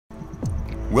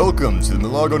Welcome to the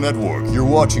Monologue Network. You're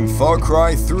watching Far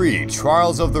Cry 3,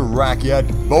 Trials of the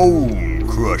Rakyat Bone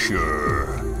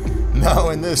Crusher.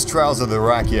 Now in this Trials of the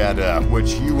Rakyat,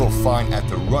 which you will find at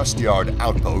the Rust Yard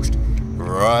Outpost,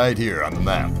 right here on the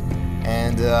map.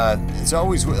 And it's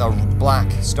always with a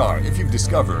black star if you've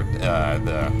discovered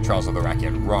the Trials of the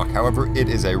Rakyat rock. However, it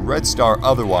is a red star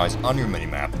otherwise on your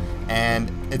minimap. And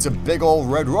it's a big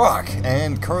old red rock.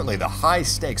 And currently the high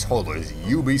stakes holder is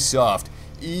Ubisoft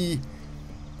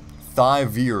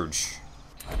Thievirge.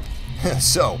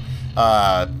 So,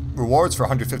 rewards for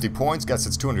 150 points gets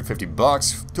its 250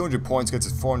 bucks. 200 points gets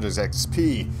its 400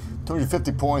 XP.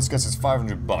 250 points gets its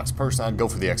 500 bucks. Personally, I'd go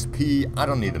for the XP. I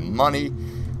don't need the money.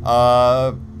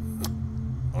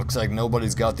 Looks like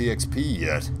nobody's got the XP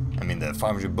yet. I mean, the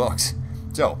 500 bucks.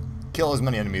 So, kill as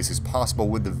many enemies as possible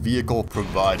with the vehicle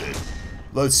provided.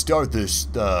 Let's start this,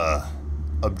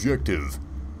 objective.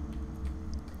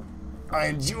 I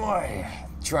enjoy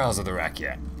Trials of the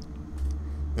Rakyat.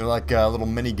 They're like little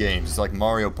mini games. It's like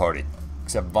Mario Party,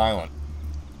 except violent.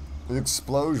 With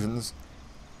explosions.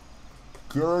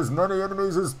 Kill as many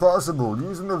enemies as possible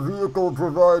using the vehicle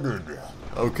provided.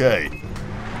 Okay.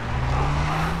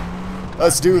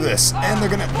 Let's do this. And they're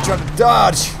gonna try to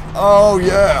dodge. Oh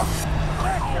yeah.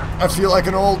 I feel like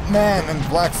an old man in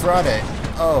Black Friday.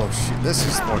 Oh shit, this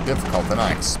is more difficult than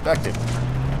I expected.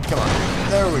 Come on.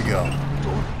 There we go.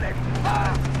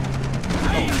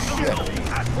 Oh shit.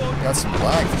 Got some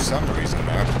lag for some reason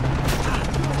there.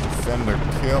 Defender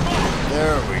kill.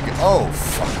 There we go. Oh,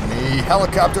 fuck me.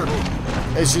 Helicopter.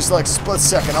 It's just like split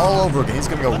second all over again. He's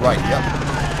gonna go right. Yep.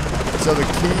 So the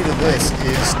key to this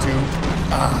is to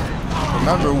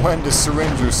remember when to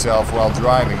syringe yourself while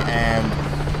driving and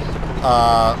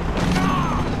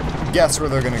guess where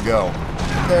they're gonna go.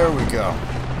 There we go.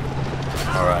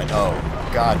 Alright. Oh,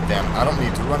 god damn it. I don't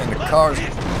need to run into cars.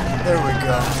 There we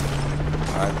go.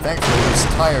 Alright, thankfully these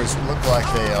tires look like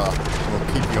they will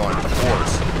keep you on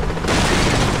course.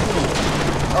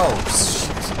 Oh,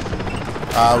 shit.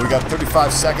 We got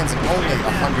 35 seconds and only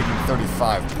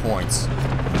 135 points.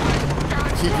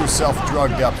 Keep yourself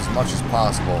drugged up as much as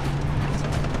possible.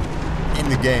 In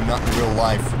the game, not in real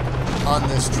life. On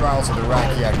this Trials of the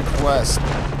Rakyat quest.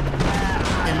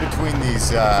 In between these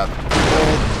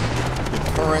people, the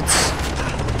turrets,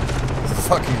 the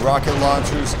fucking rocket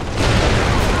launchers,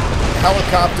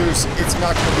 helicopters, it's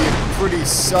not going to be a pretty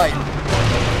sight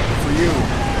for you,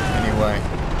 anyway.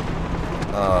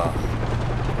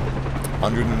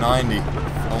 190,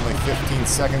 only 15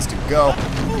 seconds to go.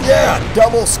 Yeah,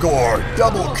 double score,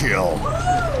 double kill.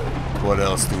 What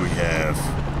else do we have?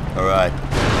 Alright,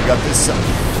 we got this,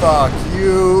 fuck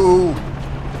you.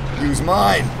 Use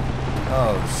mine.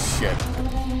 Oh shit,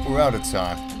 we're out of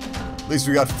time. At least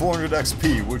we got 400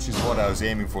 XP, which is what I was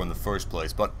aiming for in the first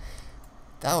place, but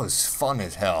that was fun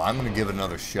as hell. I'm gonna give it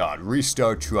another shot.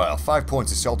 Restart trial. 5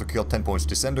 points assaulter kill, 10 points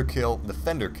defender kill,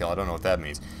 I don't know what that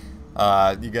means.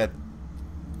 You get,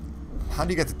 how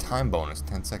do you get the time bonus?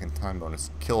 10-second time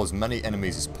bonus. Kill as many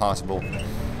enemies as possible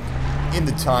in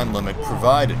the time limit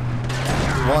provided.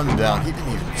 One down. He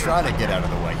didn't even try to get out of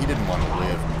the way. He didn't want to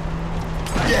live.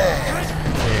 Yeah!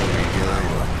 There we go.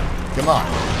 Come on.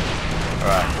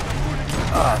 Alright.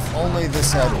 If only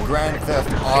this had Grand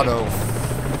Theft Auto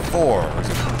 4, or is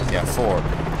it? Yeah, 4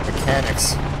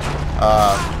 mechanics,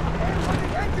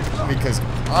 because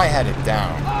I had it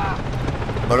down,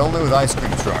 but only with ice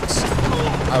cream trucks.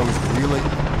 I was really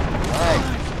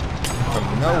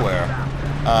from nowhere.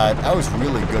 I was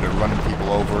really good at running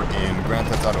people over in Grand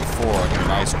Theft Auto 4 in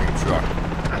an ice cream truck,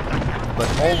 but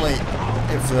only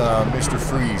if Mr.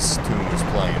 Freeze tune was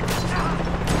playing.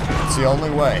 It's the only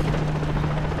way.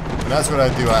 And that's what I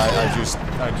do. I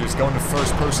just go into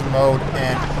first-person mode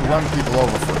and run people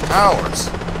over for hours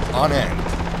on end.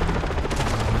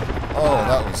 Oh,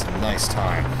 that was a nice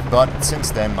time. But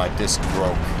since then, my disc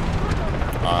broke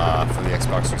for the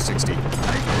Xbox 360.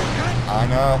 I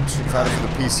know, should have had it for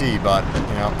the PC, but,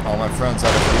 you know, all my friends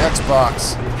had it for the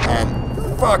Xbox,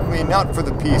 and fuck me, not for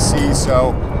the PC,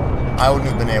 so I wouldn't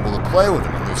have been able to play with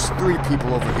them. And there's 3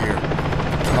 people over here.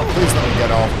 Oh, please let me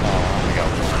get off. Oh, there we go.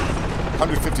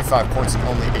 155 points and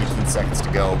only 18 seconds to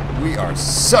go. We are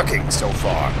sucking so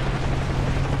far.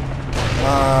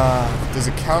 Does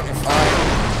it count if I...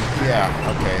 Yeah,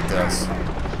 okay, it does.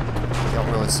 Don't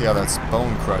really see how that's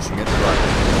bone crushing it, but...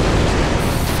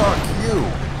 Fuck you!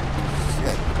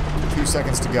 Shit. 2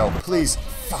 seconds to go. Please.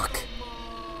 Fuck.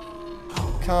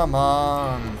 Come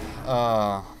on.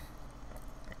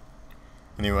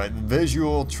 Anyway,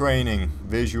 visual training.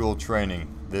 Visual training.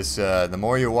 This, the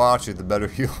more you watch it, the better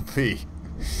you'll be.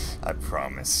 I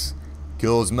promise.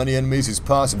 Kill as many enemies as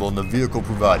possible in the vehicle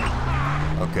provided.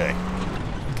 Okay.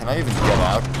 Can I even get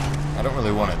out? I don't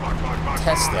really want to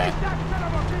test that.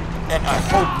 And I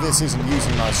hope this isn't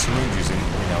using my syringes in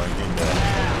the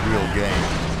real game.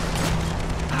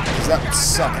 Because that would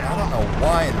suck. And I don't know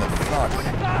why in the fuck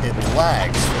it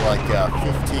lags for like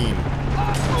 15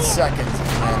 seconds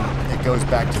and then it goes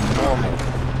back to normal.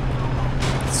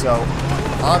 So,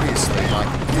 obviously my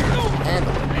computer can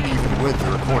handle it, even with the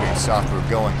recording software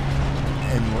going.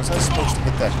 And was I supposed to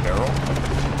hit that barrel?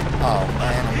 Oh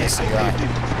man, I missed a guy.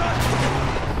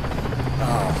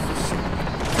 Oh, shit.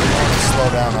 I don't want to slow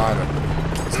down either.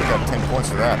 Still got 10 points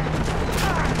for that.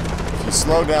 If you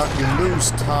slow down, you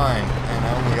lose time. And I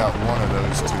only got one of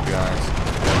those two guys.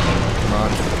 Come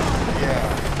on. Yeah.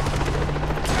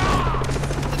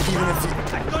 Even if you...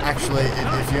 Actually,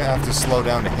 if you have to slow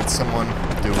down to hit someone,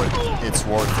 do it. It's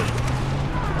worth it.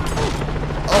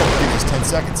 Oh, it gives us 10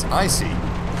 seconds. I see.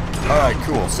 Alright,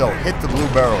 cool. So, hit the blue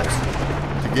barrels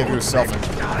to give yourself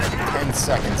 10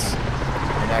 seconds.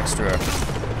 An extra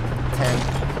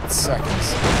 10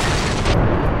 seconds.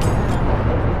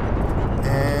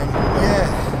 And,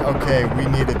 yeah. Okay, we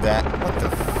needed that. What the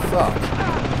fuck?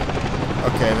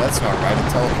 Okay, that's not right. It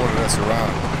teleported us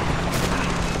around.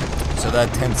 So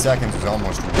that 10 seconds was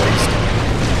almost wasted.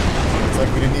 It's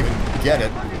like we didn't even get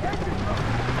it.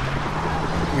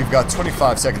 We've got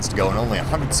 25 seconds to go and only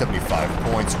 175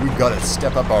 points. We've got to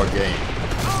step up our game.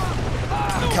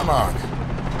 Come on.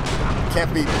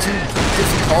 Can't be too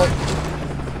difficult.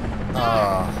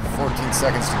 14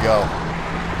 seconds to go.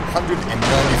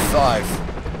 195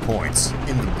 points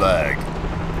in the bag.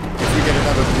 If we get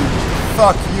another blue...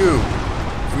 Fuck you!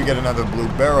 If we get another blue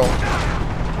barrel,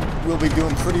 we'll be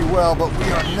doing pretty well, but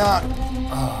we are not.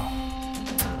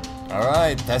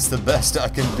 Alright, that's the best I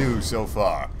can do so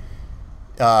far.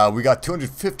 We got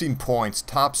 215 points,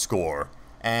 top score,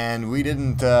 and we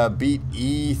didn't beat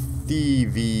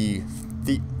Thivierge.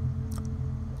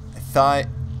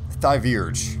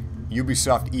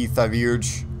 Ubisoft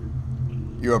Thivierge.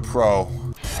 You're a pro.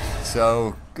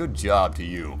 So, good job to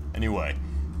you. Anyway,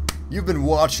 you've been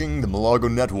watching the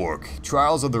Monologue Network,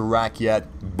 Trials of the Rakyat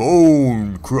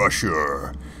Bone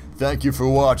Crusher. Thank you for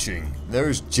watching.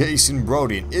 There's Jason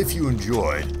Brody, and if you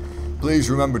enjoyed, please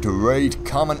remember to rate,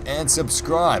 comment, and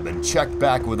subscribe, and check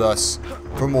back with us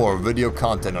for more video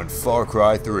content on Far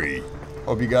Cry 3.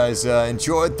 Hope you guys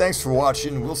enjoyed. Thanks for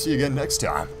watching. We'll see you again next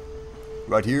time,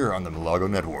 right here on the Monologue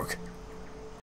Network.